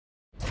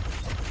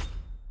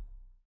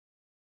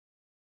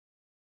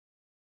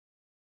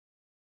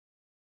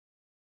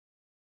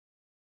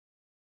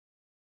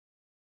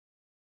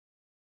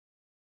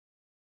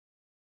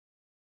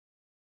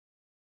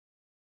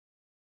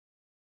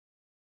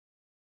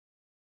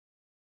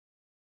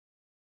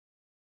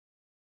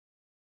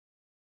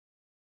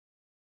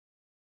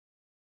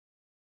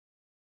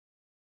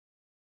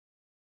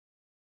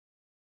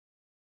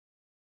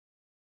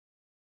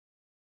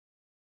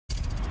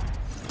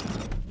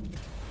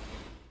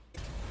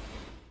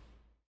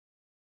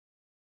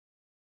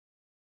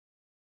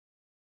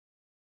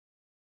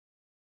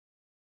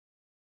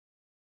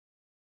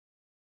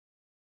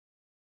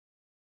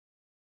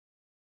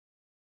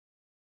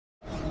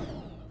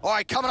All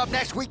right, coming up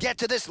next, we get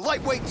to this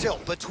lightweight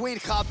tilt between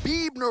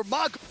Khabib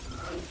Nurmagomedov.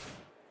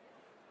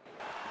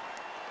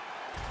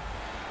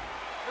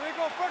 Here we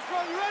go, first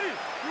round, you ready?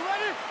 You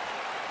ready?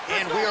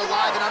 And we are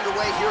live and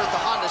underway here at the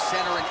Honda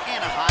Center in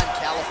Anaheim,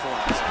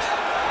 California.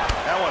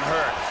 That one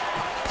hurt.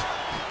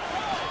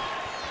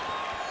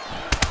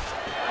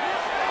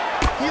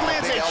 He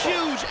lands a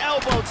huge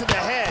elbow to the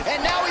head.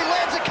 And now he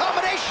lands a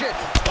combination.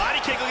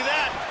 Body kick, look at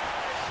that.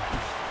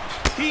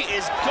 He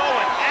is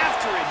going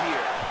after it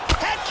here.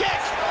 Head kick.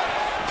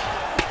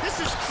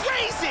 This is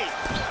crazy.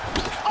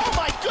 Oh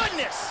my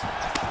goodness.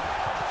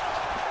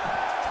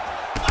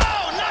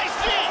 Oh, nice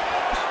knee.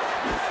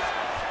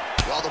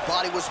 While the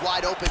body was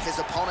wide open, his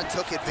opponent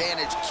took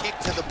advantage. Kick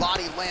to the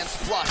body lands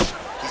flush.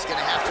 He's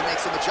gonna have to make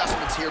some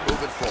adjustments here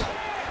moving forward.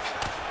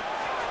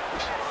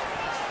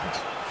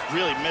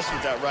 Really missed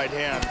with that right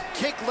hand.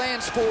 Kick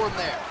lands for him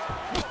there.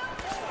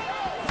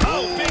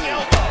 Oh, big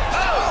elbow.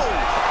 Oh,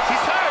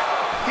 he's hurt.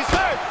 He's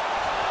hurt.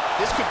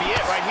 This could be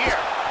it right here.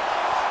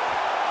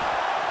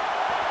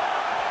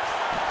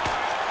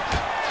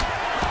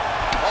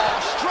 Oh,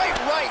 straight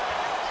right.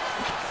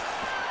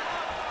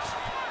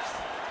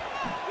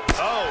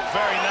 Oh,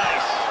 very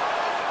nice.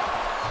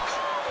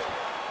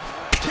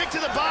 Kick to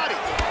the body.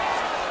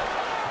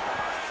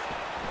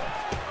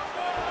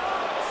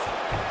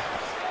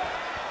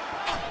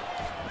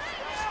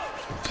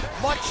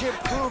 Much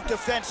improved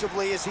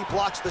defensively as he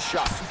blocks the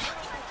shot.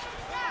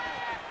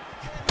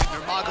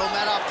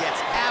 Nurmagomedov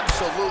gets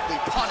absolutely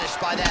punished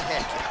by that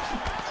head kick.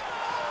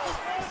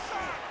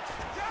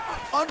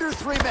 Under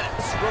 3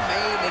 minutes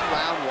remain in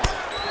round one.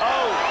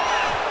 Oh.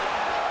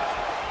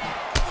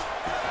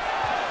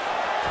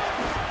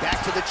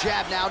 Back to the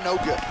jab now, no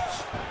good.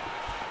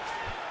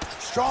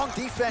 Strong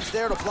defense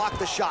there to block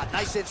the shot.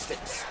 Nice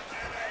instincts.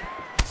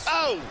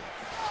 Oh.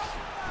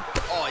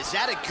 Oh, is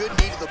that a good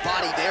knee to the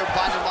body there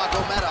by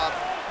Nurmagomedov?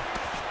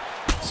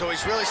 So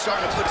he's really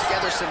starting to put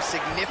together some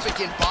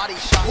significant body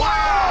shots.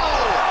 Wow!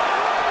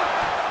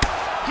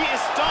 He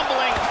is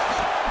stumbling.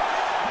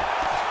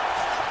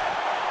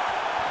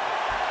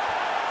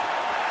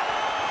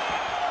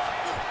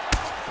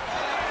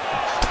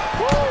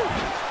 Woo!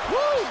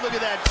 Woo! Look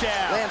at that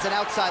jab. Lands an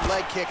outside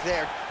leg kick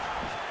there.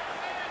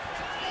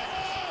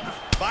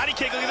 Body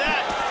kick, look at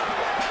that.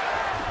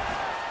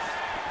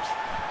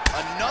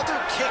 Another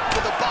kick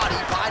to the body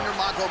by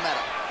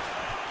Nurmagomedov.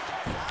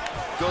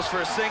 Goes for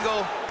a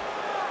single.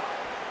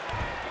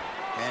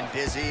 And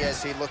busy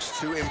as he looks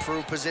to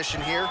improve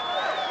position here.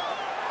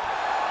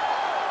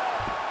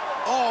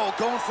 Oh,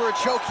 going for a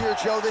choke here,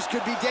 Joe. This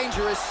could be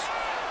dangerous.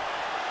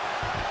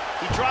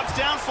 He drops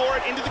down for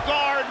it into the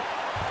guard.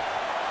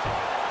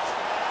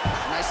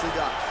 Nicely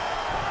done.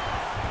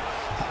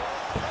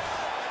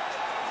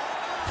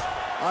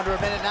 Under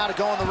a minute now to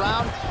go in the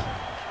round.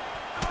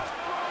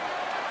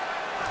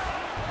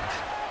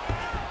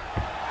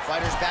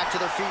 Fighters back to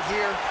their feet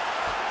here.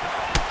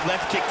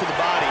 Left kick to the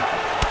body.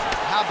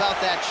 How about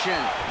that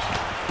shin?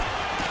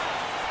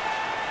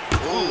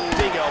 Ooh,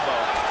 big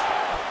elbow.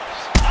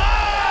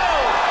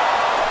 Oh!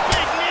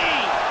 Big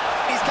knee!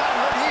 He's gotten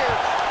hurt here.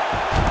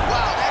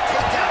 Wow, that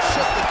takedown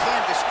shook the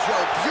canvas,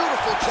 Joe.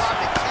 Beautiful job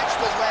to catch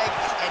the leg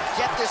and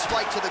get this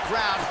fight to the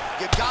ground.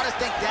 You gotta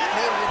think that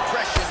made an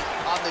impression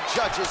on the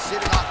judges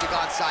sitting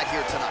octagon side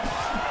here tonight.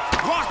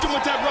 Rocked him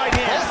with that right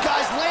hand. Both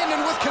guys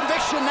landing with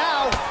conviction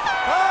now.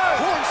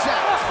 Horn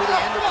sounds for the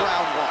end of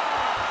round one.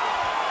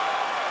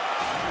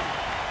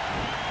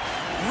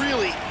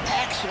 Really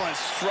excellent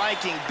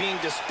striking being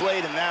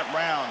displayed in that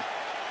round.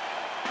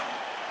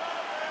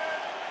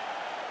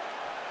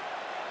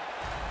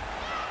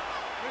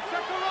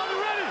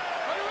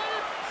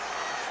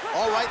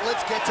 All right,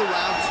 let's get to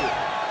round two.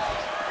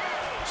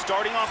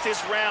 Starting off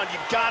this round, you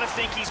gotta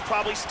think he's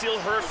probably still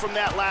hurt from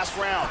that last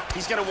round.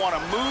 He's gonna want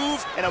to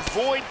move and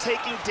avoid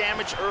taking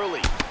damage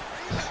early.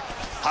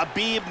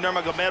 Khabib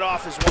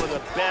Nurmagomedov is one of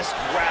the best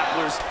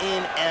grapplers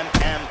in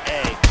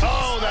MMA.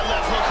 Oh, that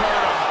left hook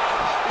hurt him.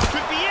 This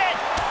could be it.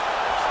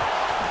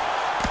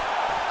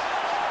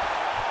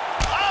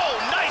 Oh,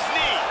 nice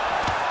knee.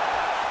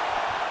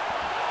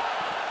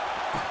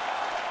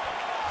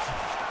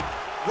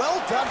 Well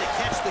done to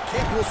catch the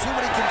kick. We'll see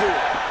what he can do.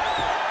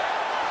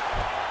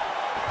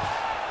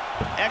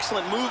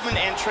 Excellent movement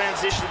and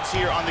transitions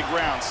here on the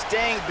ground,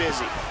 staying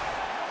busy.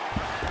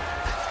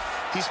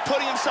 He's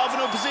putting himself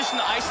into a position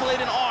to isolate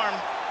an arm.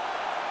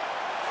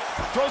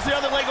 Throws the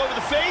other leg over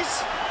the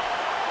face.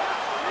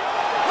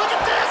 Look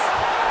at this!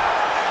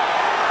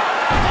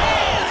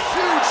 Oh,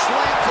 huge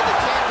slam to the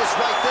canvas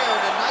right there,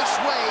 and a nice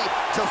way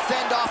to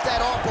fend off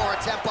that armbar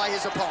attempt by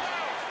his opponent.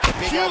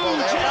 Big Huge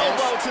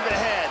elbow to the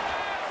head.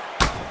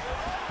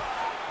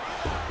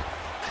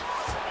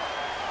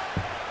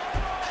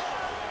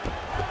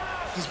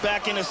 He's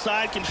back into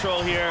side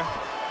control here.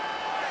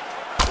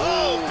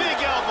 Oh, big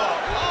elbow.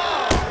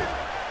 Oh.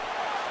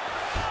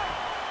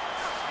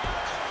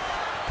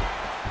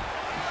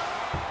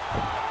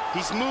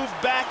 He's moved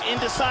back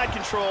into side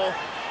control.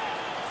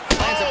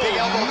 Lands a big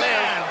elbow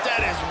there. Man,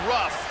 that is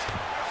rough.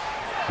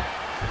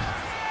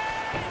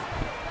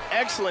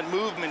 Excellent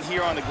movement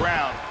here on the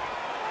ground.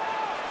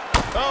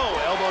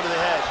 Oh, elbow to the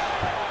head.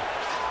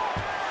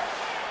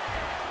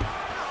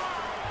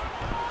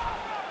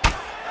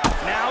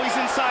 Now he's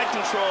in side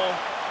control.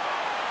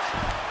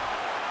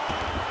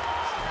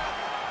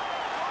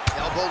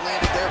 Elbow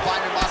landed there by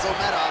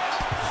Nurmagomedov.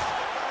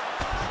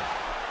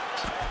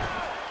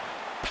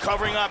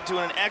 Covering up,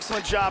 doing an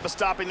excellent job of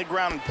stopping the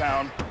ground and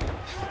pound.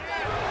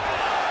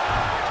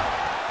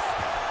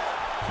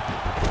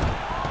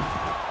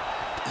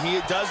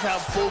 He does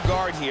have full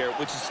guard here,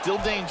 which is still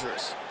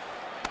dangerous.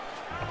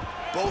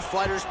 Both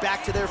fighters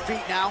back to their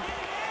feet now.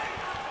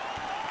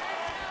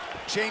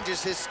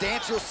 Changes his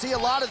stance. You'll see a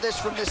lot of this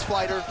from this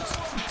fighter.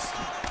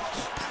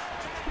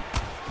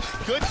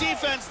 Good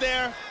defense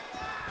there.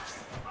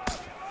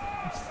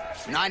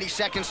 90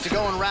 seconds to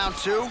go in round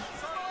 2.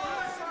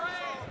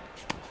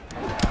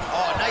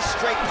 Oh, nice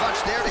straight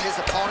punch there to his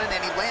opponent,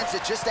 and he lands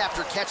it just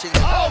after catching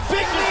it. Oh,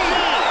 big knee!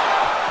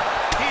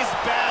 He's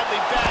badly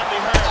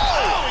hurt.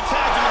 Oh, he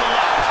tagged him in the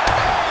left.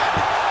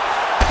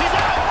 He's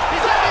out!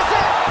 He's out! He's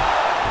out!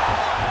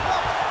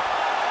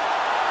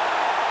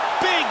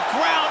 Big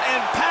ground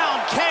and pound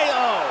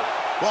KO.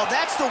 Well,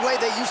 that's the way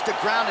they used to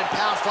ground and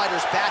pound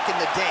fighters back in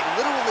the day,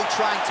 literally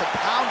trying to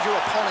pound your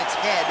opponent's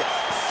head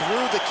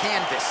through the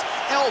canvas.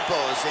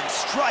 Elbows and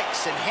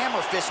strikes and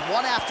hammer fists,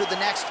 one after the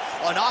next.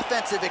 An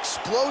offensive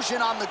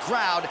explosion on the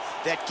ground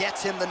that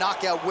gets him the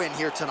knockout win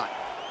here tonight.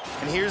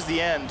 And here's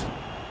the end.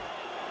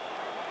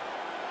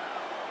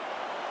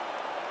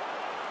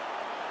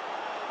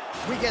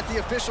 We get the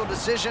official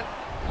decision.